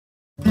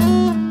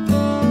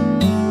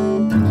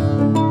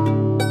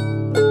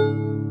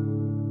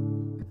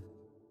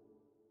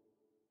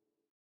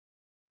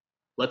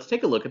Let's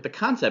take a look at the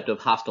concept of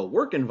hostile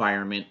work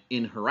environment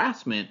in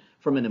harassment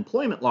from an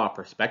employment law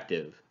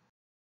perspective.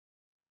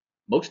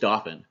 Most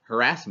often,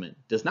 harassment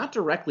does not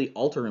directly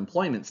alter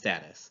employment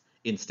status.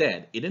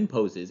 Instead, it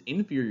imposes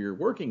inferior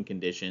working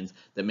conditions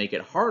that make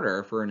it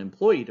harder for an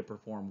employee to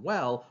perform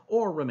well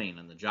or remain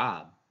on the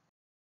job.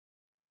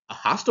 A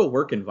hostile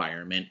work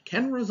environment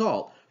can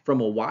result from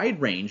a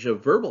wide range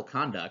of verbal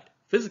conduct,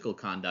 physical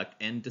conduct,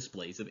 and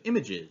displays of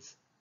images.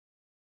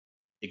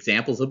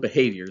 Examples of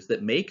behaviors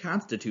that may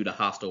constitute a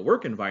hostile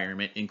work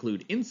environment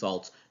include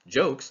insults,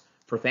 jokes,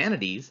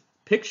 profanities,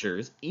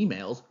 pictures,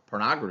 emails,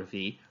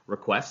 pornography,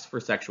 requests for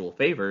sexual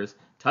favors,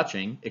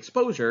 touching,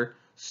 exposure,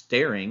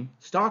 staring,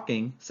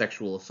 stalking,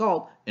 sexual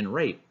assault, and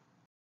rape.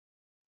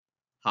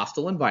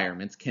 Hostile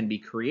environments can be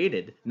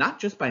created not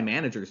just by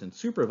managers and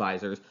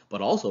supervisors,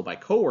 but also by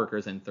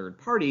coworkers and third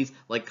parties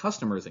like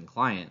customers and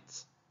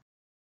clients.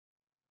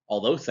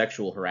 Although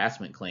sexual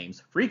harassment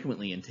claims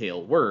frequently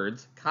entail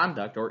words,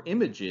 conduct, or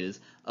images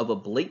of a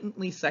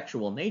blatantly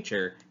sexual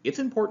nature, it's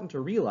important to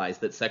realize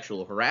that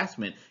sexual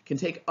harassment can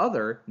take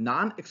other,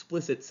 non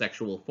explicit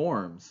sexual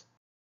forms.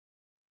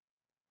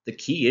 The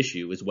key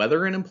issue is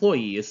whether an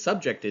employee is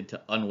subjected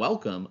to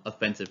unwelcome,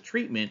 offensive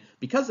treatment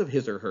because of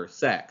his or her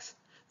sex.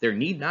 There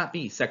need not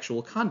be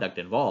sexual conduct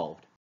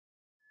involved.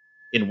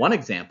 In one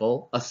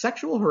example, a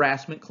sexual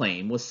harassment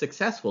claim was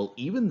successful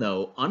even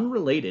though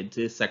unrelated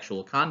to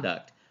sexual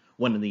conduct,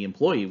 when the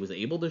employee was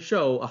able to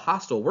show a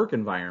hostile work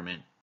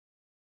environment.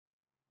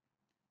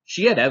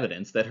 She had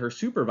evidence that her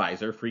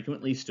supervisor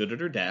frequently stood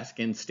at her desk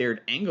and stared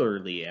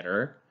angrily at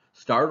her,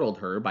 startled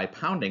her by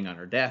pounding on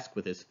her desk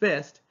with his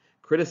fist,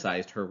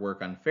 criticized her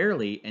work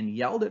unfairly, and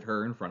yelled at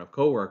her in front of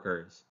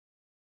coworkers.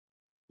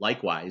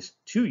 Likewise,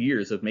 2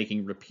 years of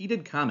making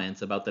repeated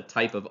comments about the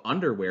type of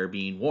underwear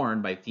being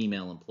worn by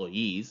female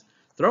employees,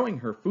 throwing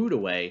her food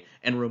away,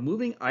 and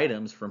removing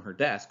items from her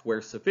desk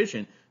were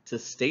sufficient to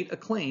state a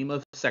claim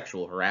of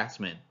sexual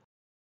harassment.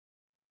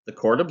 The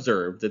court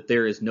observed that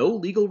there is no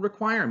legal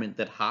requirement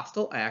that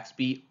hostile acts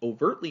be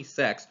overtly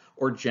sex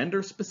or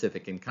gender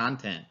specific in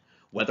content,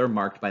 whether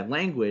marked by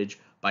language,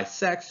 by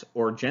sex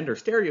or gender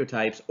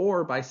stereotypes,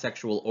 or by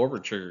sexual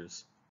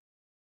overtures.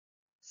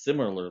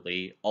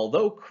 Similarly,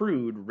 although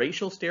crude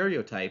racial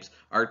stereotypes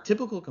are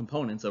typical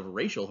components of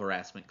racial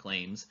harassment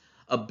claims,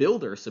 a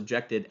builder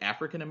subjected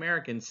African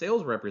American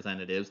sales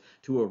representatives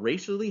to a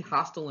racially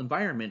hostile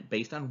environment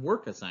based on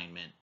work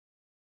assignment.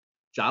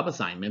 Job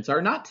assignments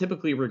are not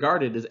typically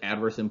regarded as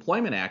adverse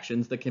employment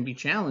actions that can be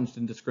challenged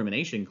in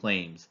discrimination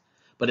claims,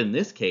 but in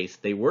this case,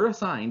 they were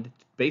assigned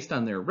based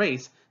on their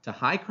race to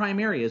high crime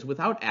areas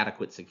without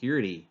adequate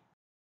security.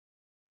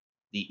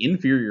 The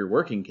inferior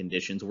working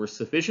conditions were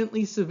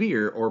sufficiently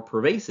severe or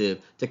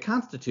pervasive to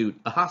constitute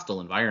a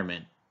hostile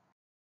environment.